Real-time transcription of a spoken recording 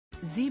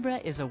Zebra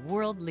is a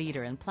world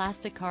leader in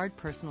plastic card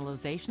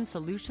personalization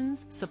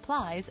solutions,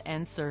 supplies,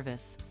 and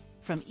service.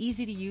 From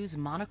easy-to-use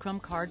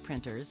monochrome card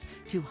printers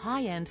to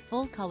high-end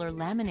full-color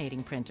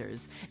laminating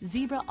printers,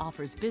 Zebra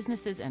offers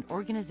businesses and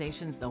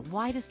organizations the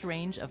widest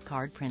range of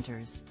card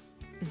printers.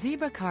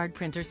 Zebra Card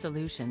Printer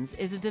Solutions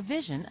is a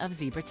division of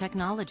Zebra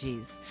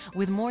Technologies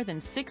with more than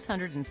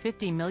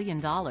 $650 million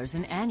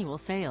in annual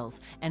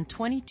sales and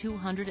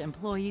 2,200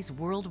 employees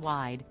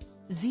worldwide.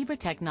 Zebra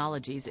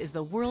Technologies is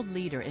the world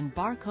leader in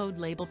barcode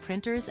label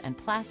printers and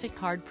plastic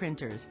card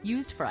printers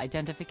used for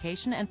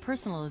identification and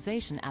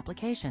personalization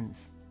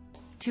applications.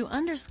 To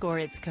underscore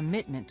its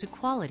commitment to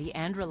quality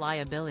and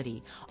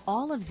reliability,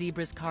 all of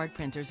Zebra's card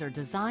printers are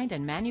designed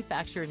and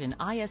manufactured in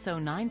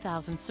ISO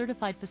 9000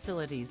 certified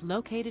facilities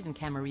located in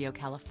Camarillo,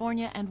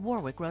 California and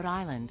Warwick, Rhode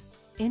Island.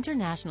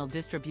 International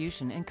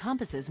distribution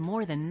encompasses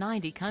more than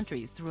 90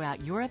 countries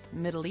throughout Europe,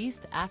 Middle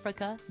East,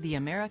 Africa, the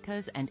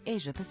Americas, and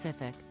Asia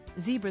Pacific.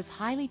 Zebra's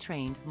highly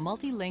trained,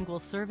 multilingual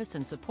service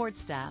and support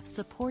staff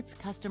supports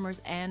customers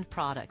and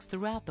products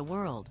throughout the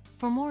world.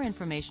 For more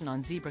information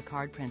on Zebra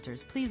card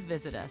printers, please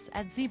visit us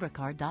at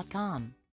zebracard.com.